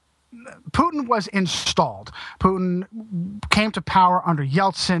Putin was installed. Putin came to power under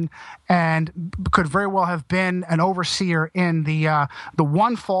Yeltsin and could very well have been an overseer in the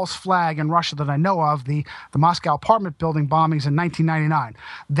one false flag in Russia that I know of, the Moscow apartment building bombings in 1999.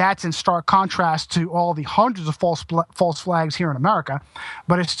 That's in stark contrast to all the hundreds of false flags here in America,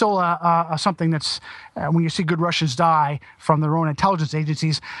 but it's still something that's, when you see good Russians die from their own intelligence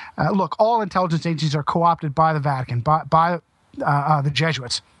agencies, look, all intelligence agencies are co-opted by the Vatican, by the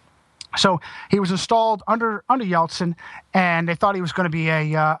Jesuits. So he was installed under Yeltsin, and they thought he was going to be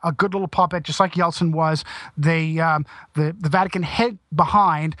a good little puppet, just like Yeltsin was. The Vatican hid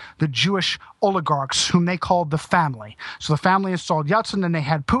behind the Jewish oligarchs, whom they called the family. So the family installed Yeltsin, and they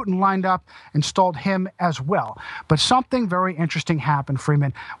had Putin lined up, installed him as well. But something very interesting happened,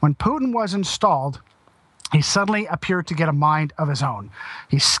 Freeman. When Putin was installed, he suddenly appeared to get a mind of his own.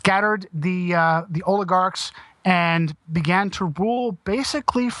 He scattered the oligarchs and began to rule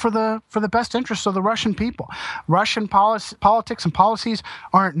basically for the best interests of the Russian people. Russian politics and policies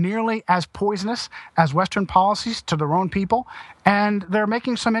aren't nearly as poisonous as Western policies to their own people, and they're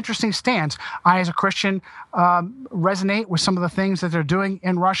making some interesting stands. I, as a Christian, resonate with some of the things that they're doing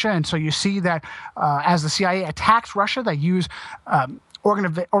in Russia, and so you see that as the CIA attacks Russia, they use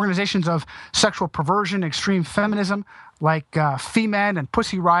organizations of sexual perversion, extreme feminism, like Femen and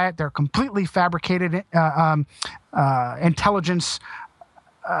Pussy Riot. They're completely fabricated intelligence,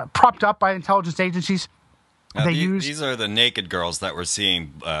 propped up by intelligence agencies. Now, these are the naked girls that we're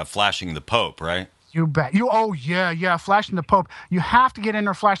seeing flashing the Pope, right? You bet. Oh, yeah, flashing the Pope. You have to get in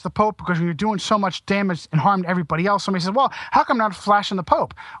there, flash the Pope, because when you're doing so much damage and harm to everybody else, somebody says, well, how come not flashing the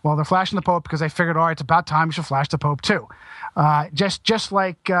Pope? Well, they're flashing the Pope because they figured, all right, it's about time you should flash the Pope too. Just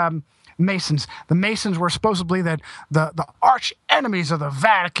like Masons. The Masons were supposedly the arch enemies of the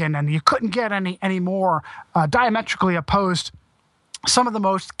Vatican, and you couldn't get any more diametrically opposed. Some of the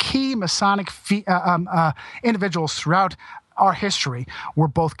most key Masonic individuals throughout our history were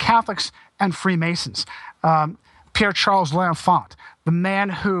both Catholics and Freemasons. Pierre Charles L'Enfant, the man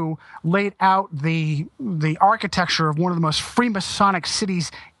who laid out the architecture of one of the most Freemasonic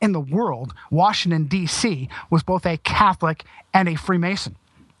cities in the world, Washington, D.C., was both a Catholic and a Freemason.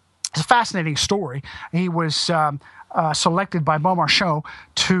 It's a fascinating story. He was selected by Beaumarchais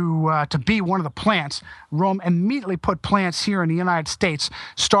to be one of the plants. Rome immediately put plants here in the United States,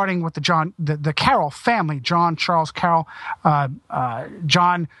 starting with the Carroll family. John Charles Carroll.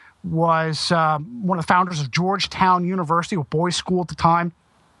 John was one of the founders of Georgetown University, a boys' school at the time.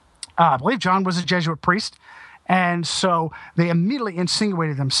 I believe John was a Jesuit priest, and so they immediately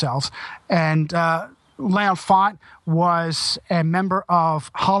insinuated themselves. And L'Enfant was a member of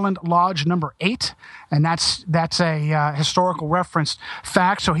Holland Lodge number 8, and that's a historical referenced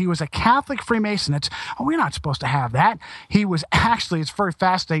fact. So he was a Catholic Freemason. We're not supposed to have that. He was actually, it's very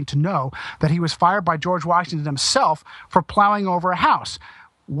fascinating to know that he was fired by George Washington himself for plowing over a house.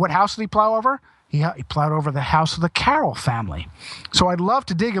 What house did he plow over? He plowed over the house of the Carroll family. So I'd love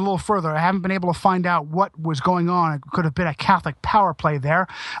to dig a little further. I haven't been able to find out what was going on. It could have been a Catholic power play there.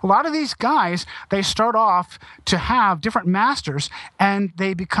 A lot of these guys, they start off to have different masters, and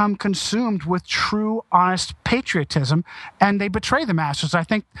they become consumed with true, honest patriotism, and they betray the masters. I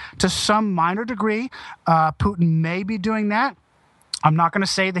think to some minor degree, Putin may be doing that. I'm not going to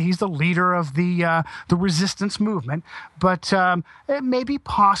say that he's the leader of the resistance movement, but it may be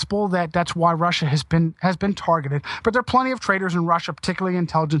possible that that's why Russia has been targeted. But there are plenty of traitors in Russia, particularly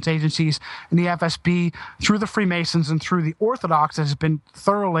intelligence agencies and the FSB, through the Freemasons and through the Orthodox, that has been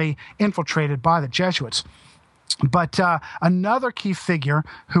thoroughly infiltrated by the Jesuits. But another key figure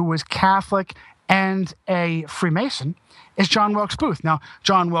who was Catholic and a Freemason is John Wilkes Booth. Now,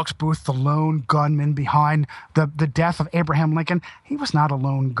 John Wilkes Booth, the lone gunman behind the death of Abraham Lincoln, he was not a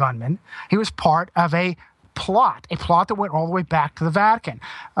lone gunman. He was part of a plot that went all the way back to the Vatican.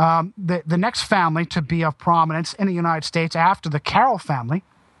 The next family to be of prominence in the United States after the Carroll family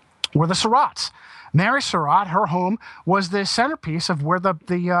were the Surratts. Mary Surratt, her home was the centerpiece of where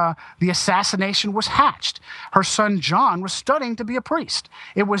the assassination was hatched. Her son John was studying to be a priest.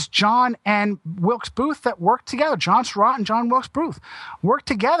 It was John and Wilkes Booth that worked together. John Surratt and John Wilkes Booth worked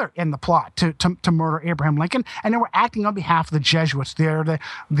together in the plot to murder Abraham Lincoln, and they were acting on behalf of the Jesuits. They're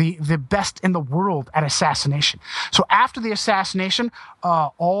the best in the world at assassination. So after the assassination,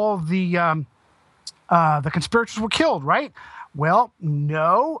 all the conspirators were killed, right? Well,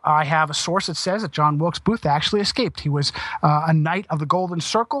 no. I have a source that says that John Wilkes Booth actually escaped. He was a Knight of the Golden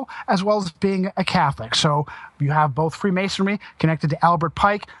Circle, as well as being a Catholic. So you have both Freemasonry connected to Albert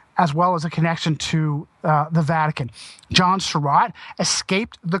Pike, as well as a connection to the Vatican. John Surratt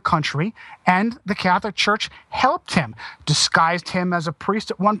escaped the country, and the Catholic Church helped him, disguised him as a priest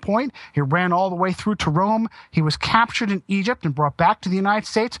at one point. He ran all the way through to Rome. He was captured in Egypt and brought back to the United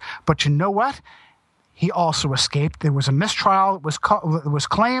States. But you know what? He also escaped. There was a mistrial that was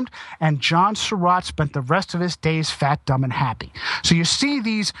claimed, and John Surratt spent the rest of his days fat, dumb, and happy. So you see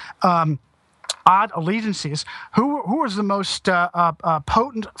these odd allegiances. Who was the most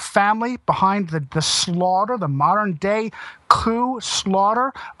potent family behind the slaughter, the modern-day coup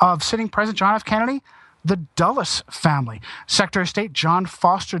slaughter of sitting President John F. Kennedy? The Dulles family. Secretary of State John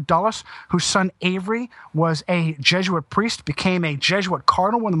Foster Dulles, whose son Avery was a Jesuit priest, became a Jesuit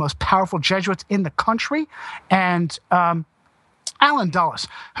cardinal, one of the most powerful Jesuits in the country, and Allen Dulles,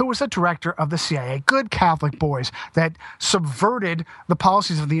 who was the director of the CIA. Good Catholic boys that subverted the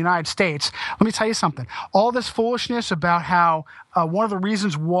policies of the United States. Let me tell you something. All this foolishness about how one of the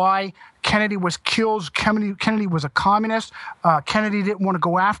reasons why Kennedy was killed, Kennedy was a communist, Kennedy didn't want to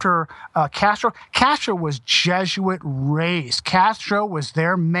go after Castro. Castro was Jesuit raised. Castro was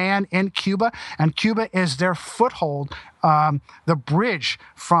their man in Cuba, and Cuba is their foothold, the bridge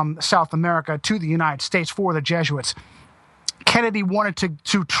from South America to the United States for the Jesuits. Kennedy wanted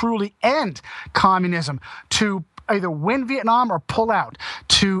to truly end communism, to either win Vietnam or pull out,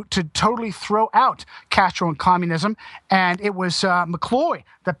 to totally throw out Castro and communism. And it was McCloy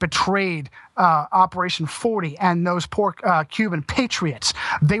that betrayed Operation 40 and those poor Cuban patriots.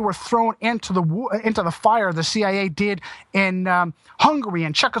 They were thrown into the fire the CIA did in Hungary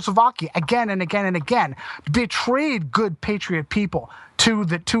and Czechoslovakia again and again and again. Betrayed good patriot people to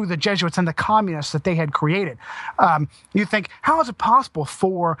the Jesuits and the communists that they had created. You think, how is it possible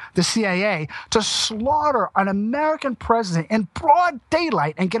for the CIA to slaughter an American president in broad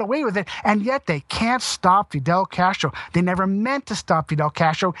daylight and get away with it, and yet they can't stop Fidel Castro? They never meant to stop Fidel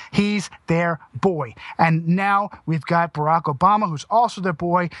Castro. He's their boy. And now we've got Barack Obama, who's also their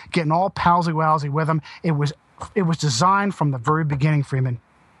boy, getting all palsy-walsy with him. It was designed from the very beginning, Freeman.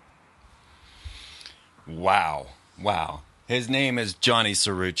 Wow. His name is Johnny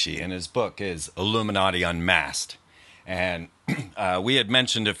Cirucci, and his book is Illuminati Unmasked. And we had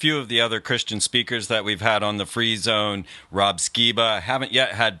mentioned a few of the other Christian speakers that we've had on the Free Zone. Rob Skiba. Haven't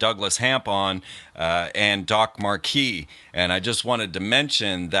yet had Douglas Hamp on, and Doc Marquis. And I just wanted to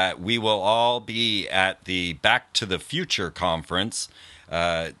mention that we will all be at the Back to the Future conference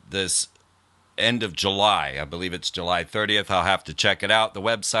this end of July. I believe it's July 30th. I'll have to check it out. The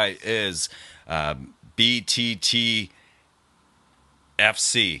website is BTT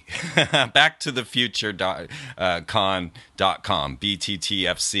FC, back to the future con.com,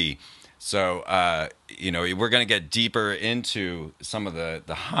 BTTFC. So, we're going to get deeper into some of the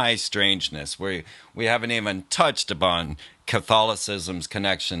high strangeness. We haven't even touched upon Catholicism's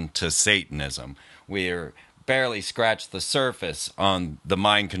connection to Satanism. We're barely scratched the surface on the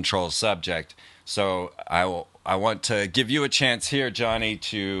mind control subject. So I want to give you a chance here, Johnny,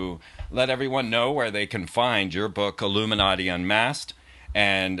 to let everyone know where they can find your book, Illuminati Unmasked,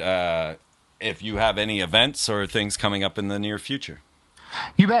 and if you have any events or things coming up in the near future.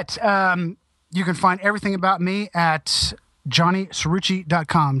 You bet. You can find everything about me at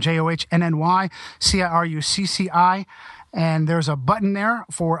JohnnyCirucci.com, JohnnyCirucci. And there's a button there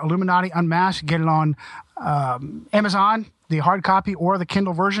for Illuminati Unmasked. Get it on Amazon, the hard copy or the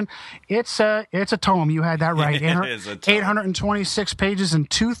Kindle version. It's a tome. You had that right. It is a tome. 826 pages and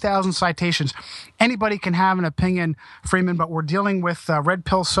 2,000 citations. Anybody can have an opinion, Freeman, but we're dealing with red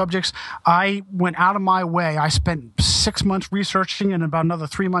pill subjects. I went out of my way. I spent 6 months researching and about another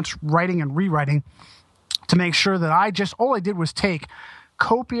 3 months writing and rewriting to make sure that all I did was take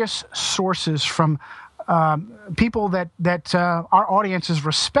copious sources from people that our audiences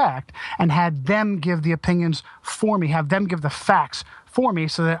respect and had them give the opinions for me, have them give the facts for me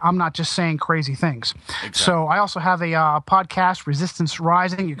so that I'm not just saying crazy things. Exactly. So I also have a podcast, Resistance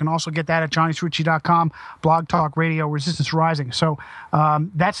Rising. You can also get that at JohnnyCirucci.com, Blog Talk Radio, Resistance Rising. So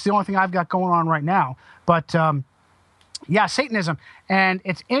that's the only thing I've got going on right now. But yeah, Satanism. And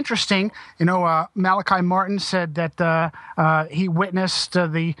it's interesting, Malachi Martin said that he witnessed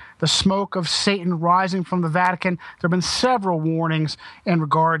the smoke of Satan rising from the Vatican. There have been several warnings in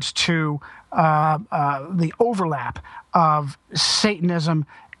regards to the overlap of Satanism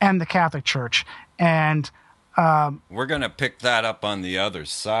and the Catholic Church. And we're going to pick that up on the other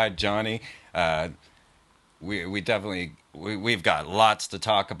side, Johnny. We definitely... We've got lots to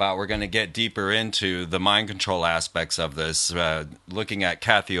talk about. We're going to get deeper into the mind control aspects of this, looking at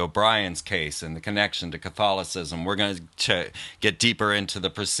Kathy O'Brien's case and the connection to Catholicism. We're going to get deeper into the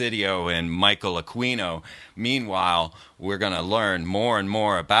Presidio and Michael Aquino. Meanwhile, we're going to learn more and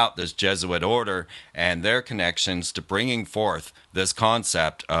more about this Jesuit order and their connections to bringing forth this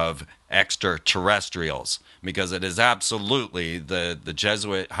concept of extraterrestrials, because it is absolutely the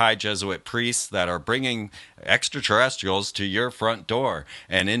high Jesuit priests that are bringing extraterrestrials to your front door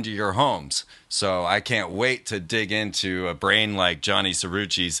and into your homes. So I can't wait to dig into a brain like Johnny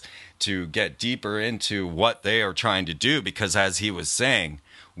Cirucci's to get deeper into what they are trying to do, because as he was saying,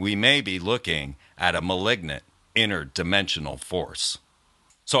 we may be looking at a malignant interdimensional force.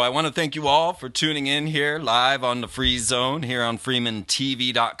 So I want to thank you all for tuning in here live on the Free Zone here on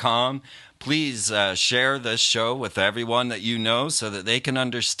FreemanTV.com. Please share this show with everyone that you know so that they can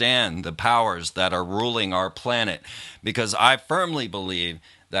understand the powers that are ruling our planet. Because I firmly believe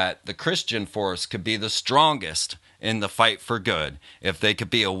that the Christian force could be the strongest in the fight for good if they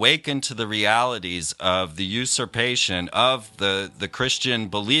could be awakened to the realities of the usurpation of the Christian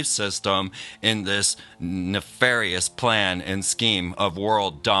belief system in this nefarious plan and scheme of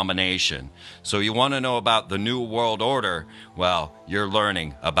world domination. So you want to know about the New World Order? Well, you're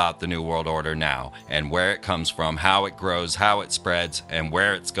learning about the New World Order now and where it comes from, how it grows, how it spreads, and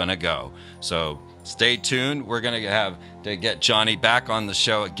where it's going to go. So stay tuned. We're going to have to get Johnny back on the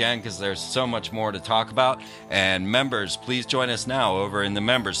show again because there's so much more to talk about. And members, please join us now over in the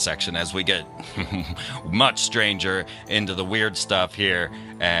members section as we get much stranger into the weird stuff here.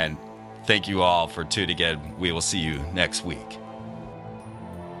 And thank you all for tuning in. We will see you next week.